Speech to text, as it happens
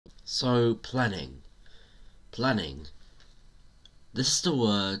So, planning. This is the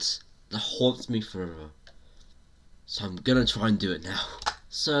word that haunts me forever. So I'm gonna try and do it now.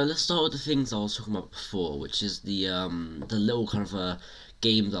 So let's start with the things I was talking about before, which is the little kind of a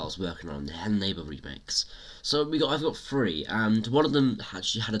game that I was working on, the Hello Neighbor remakes. So I've got three, and one of them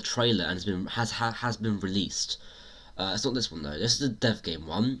actually had a trailer and has been released. It's not this one though. This is the dev game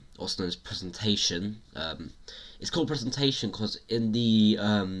one, also known as Presentation. It's called Presentation because in the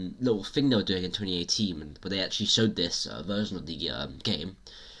little thing they were doing in 2018, where they actually showed this version of the game,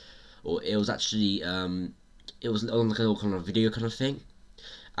 or it was actually it was on like a little kind of video kind of thing,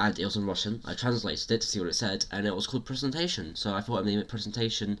 and it was in Russian. I translated it to see what it said, and it was called Presentation. So I thought I'd name it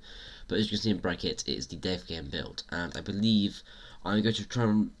Presentation, but as you can see in bracket, it is the dev game build, and I believe I'm going to try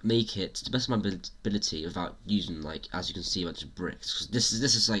and make it to the best of my ability without using, like, as you can see, a bunch of bricks. Cause this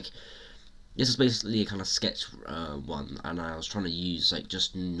is basically a kind of sketch one, and I was trying to use like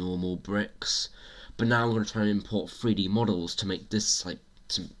just normal bricks, but now I'm going to try and import 3D models to make this like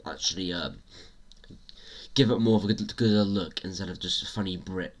to actually give it more of a good look instead of just a funny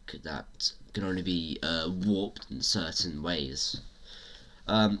brick that can only be warped in certain ways.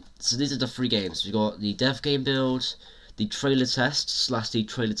 So these are the three games. We've got the dev game build, the trailer test / the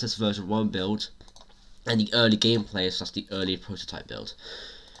trailer test version 1 build, and the early gameplay / the early prototype build.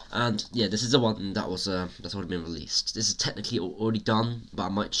 And yeah, this is the one that was that's already been released. This is technically already done, but I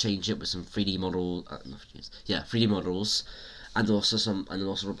might change it with some 3D model, 3D models, and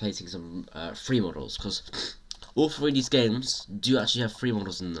also replacing some free models, because all three of these games do actually have free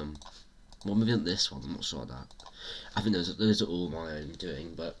models in them. Well, maybe not this one. I'm not sure of that. I think those are all my own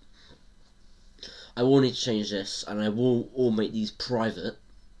doing, but I will need to change this, and I will all make these private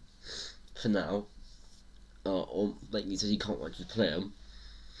for now, or make these so you can't actually play them,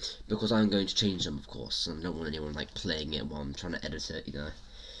 because I'm going to change them, of course, and I don't want anyone like playing it while I'm trying to edit it, you know.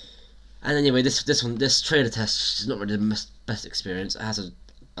 And anyway, this trailer test is not really the best experience. It has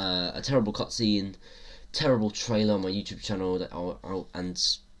a terrible cutscene, terrible trailer on my YouTube channel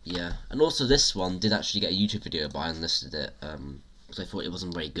and also this one did actually get a YouTube video, but I unlisted it because I thought it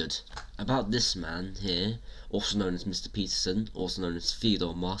wasn't very good. About this man here, also known as Mr. Peterson, also known as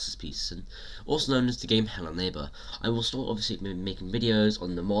Theodore Masters Peterson, also known as the game Hello Neighbor. I will still obviously be making videos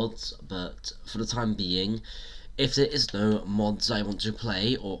on the mods, but for the time being, if there is no mods I want to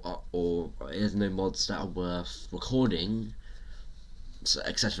play, or there's no mods that are worth recording,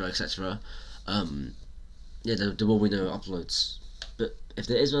 etc, yeah, there will be no uploads. But if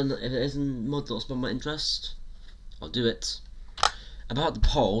there is a mod that's by my interest, I'll do it. About the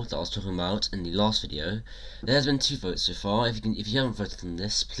poll that I was talking about in the last video, there has been 2 votes so far. If you haven't voted on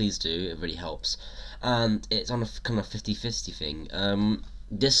this, please do. It really helps. And it's on a kind of 50-50 thing.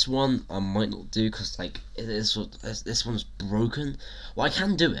 This one I might not do because like this one's broken. Well, I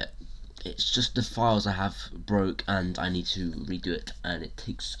can do it. It's just the files I have broke, and I need to redo it, and it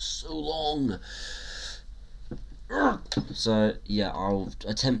takes so long. So yeah, I'll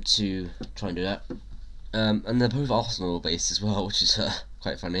attempt to try and do that. And they're both Arsenal based as well, which is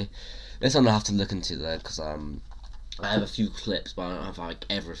quite funny. This one I have to look into though, because I have a few clips, but I don't have like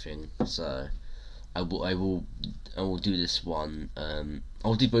everything. So I will do this one.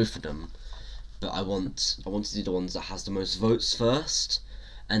 I'll do both of them, but I want to do the ones that has the most votes first,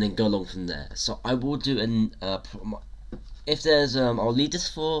 and then go along from there. So I will do if there's I'll leave this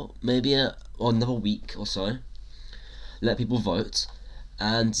for maybe another week or so. Let people vote,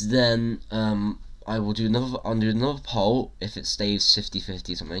 and then I'll do another poll if it stays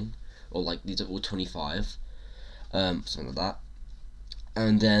 50-50 something, or like these are all 25, something like that,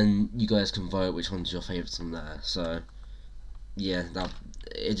 and then you guys can vote which one's your favourites from there. So yeah,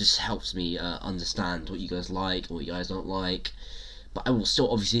 it just helps me understand what you guys like and what you guys don't like. But I will still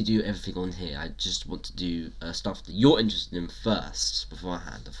obviously do everything on here. I just want to do stuff that you're interested in first,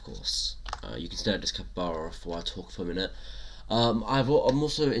 beforehand, of course. You can stare at this capybara before I talk for a minute. I'm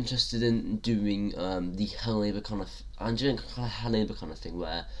also interested in doing the Hello Neighbor kind of. I'm doing kind of Hello Neighbor kind of thing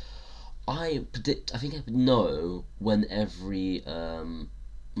where I think I would know when every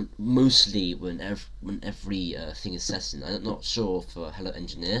mostly when every thing is set in. I'm not sure for Hello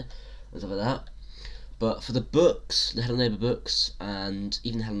Engineer and stuff like that. But for the books, the Hello Neighbor books, and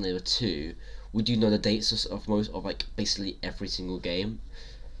even Hello Neighbor 2, we do know the dates of like basically every single game.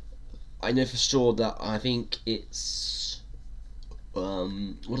 I know for sure that I think it's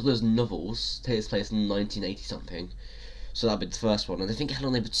one of those novels takes place in 1980 something, so that'd be the first one. And I think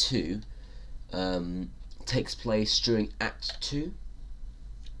Hello Neighbor 2 takes place during Act 2.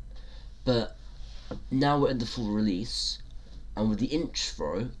 But now we're in the full release, and with the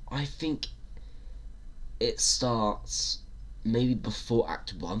intro, I think it starts maybe before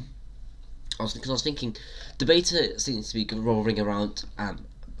Act 1, I was thinking, the beta seems to be rolling around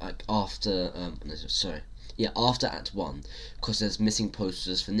like after no, sorry, yeah, after Act 1, because there's missing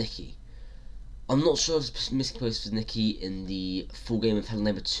posters for Nikki. I'm not sure if there's missing posters for Nikki in the full game of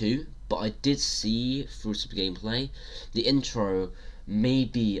TheLathGamer 2, but I did see through some gameplay the intro may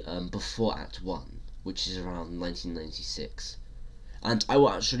be before Act 1, which is around 1996. And I will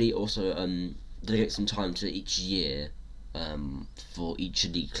actually also dedicate some time to each year for each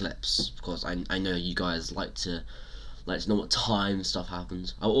of the clips, because I know you guys like to know what time stuff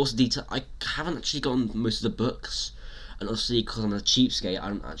happens. I will also detail. I haven't actually gotten most of the books, and obviously because I'm a cheapskate, I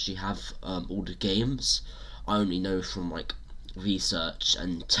don't actually have all the games. I only know from like research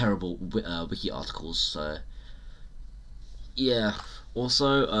and terrible wiki articles. So yeah.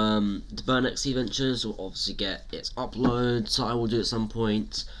 Also, the Remakes Adventures will obviously get its upload, so I will do it at some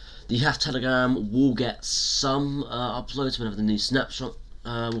point. The Telegram will get some uploads whenever the new snapshot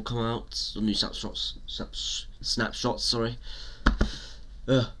will come out, or new snapshots, sorry.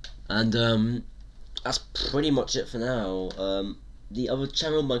 And that's pretty much it for now. The other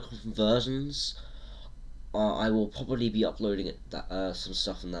channel, Minecraft Versions, I will probably be uploading some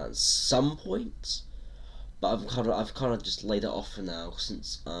stuff on that at some point. But I've kind of just laid it off for now,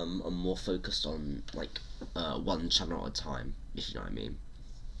 since I'm more focused on like one channel at a time, if you know what I mean,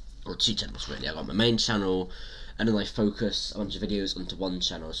 or two channels really. I got my main channel, and then I focus a bunch of videos onto one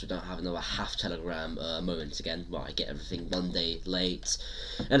channel, so I don't have another half Telegram moment again, where I get everything one day late,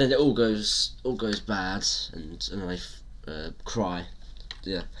 and then it all goes bad, and I cry.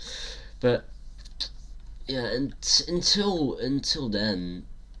 Yeah, but yeah, and until then,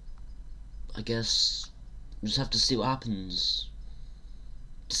 I guess we just have to see what happens.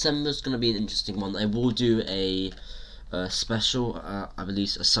 December's going to be an interesting one. I will do a special, I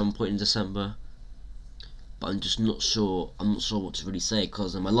believe, at some point in December. But I'm just not sure. I'm not sure what to really say,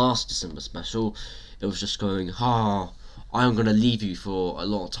 because in my last December special, it was just going, I'm going to leave you for a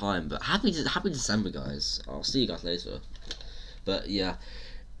lot of time. But happy December, guys. I'll see you guys later. But yeah,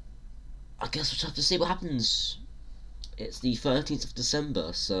 I guess we'll just have to see what happens. It's the 13th of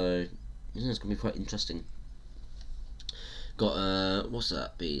December, so it's going to be quite interesting. Got what's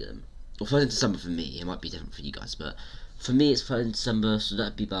that be? Well, 13th December for me. It might be different for you guys, but for me it's 13th December, so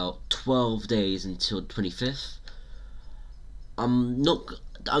that'd be about 12 days until 25th. I'm not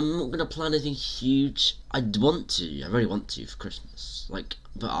gonna plan anything huge. I really want to for Christmas. Like,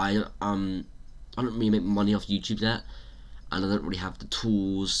 but I don't really make money off YouTube yet, and I don't really have the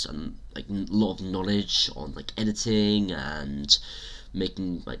tools and like a lot of knowledge on like editing and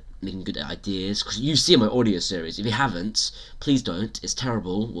making good ideas. Because you see my audio series. If you haven't, please don't. It's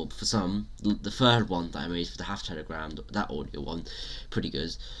terrible. Well, for some, the third one that I made for the half Telegram, that audio one, pretty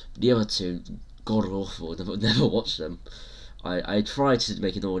good. But the other two, god awful. Never watched them. I tried to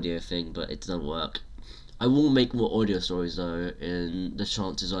make an audio thing, but it didn't work. I will make more audio stories though, and the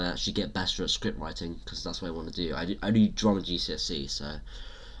chances I actually get better at script writing, because that's what I want to do. I do drama GCSE, so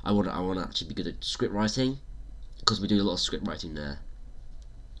I want to actually be good at script writing, because we do a lot of script writing there.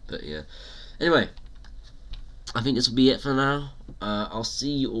 But yeah, anyway, I think this will be it for now. I'll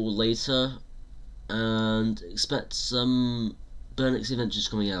see you all later, and expect some Remakes Adventures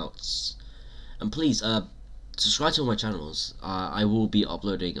coming out. And please, subscribe to all my channels. I will be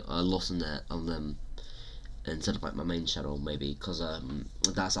uploading a lot on them instead of like my main channel, maybe, because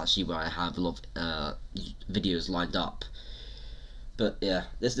that's actually where I have a lot of videos lined up. But yeah,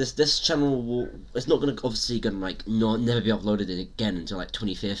 this channel it's not obviously gonna like never be uploaded again until like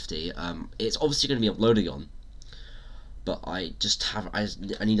 2050. It's obviously gonna be uploading on, but I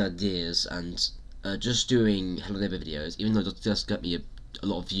need ideas, and just doing TheLathGamer videos, even though it does get me a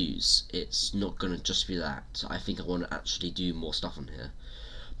lot of views, it's not gonna just be that. I think I want to actually do more stuff on here.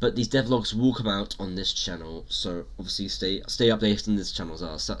 But these devlogs will come out on this channel, so obviously stay updated on this channel as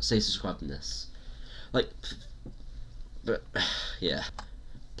well. Stay subscribed on this. Like. But yeah,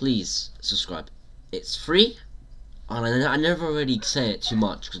 please subscribe. It's free, and I never really say it too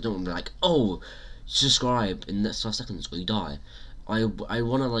much, because I don't want to be like, oh, subscribe in the next 5 seconds or you die. I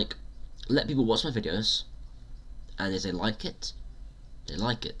want to like let people watch my videos, and if they like it, they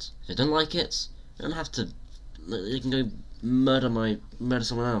like it. If they don't like it, they don't have to. They can go murder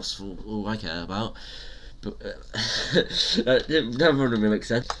someone else for all I care about. But that never really makes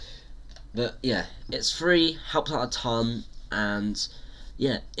sense. But yeah, it's free, helps out a ton, and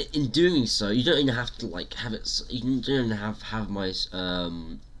yeah, in doing so, you don't even have to like have it. You don't even have my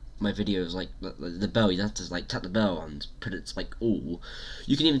my videos like the bell. You don't have to like tap the bell and put it to like all.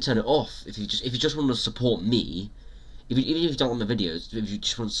 You can even turn it off if you just want to support me. even if you don't like my videos, if you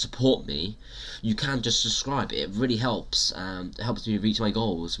just want to support me, you can just subscribe. It really helps. It helps me reach my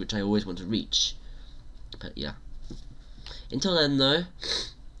goals, which I always want to reach. But yeah. Until then, though,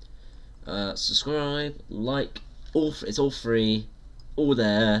 subscribe, like, it's all free, all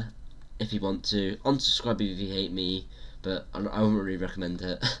there. If you want to, unsubscribe if you hate me, but I wouldn't really recommend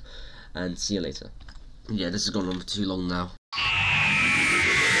it. And see you later. Yeah, this has gone on for too long now.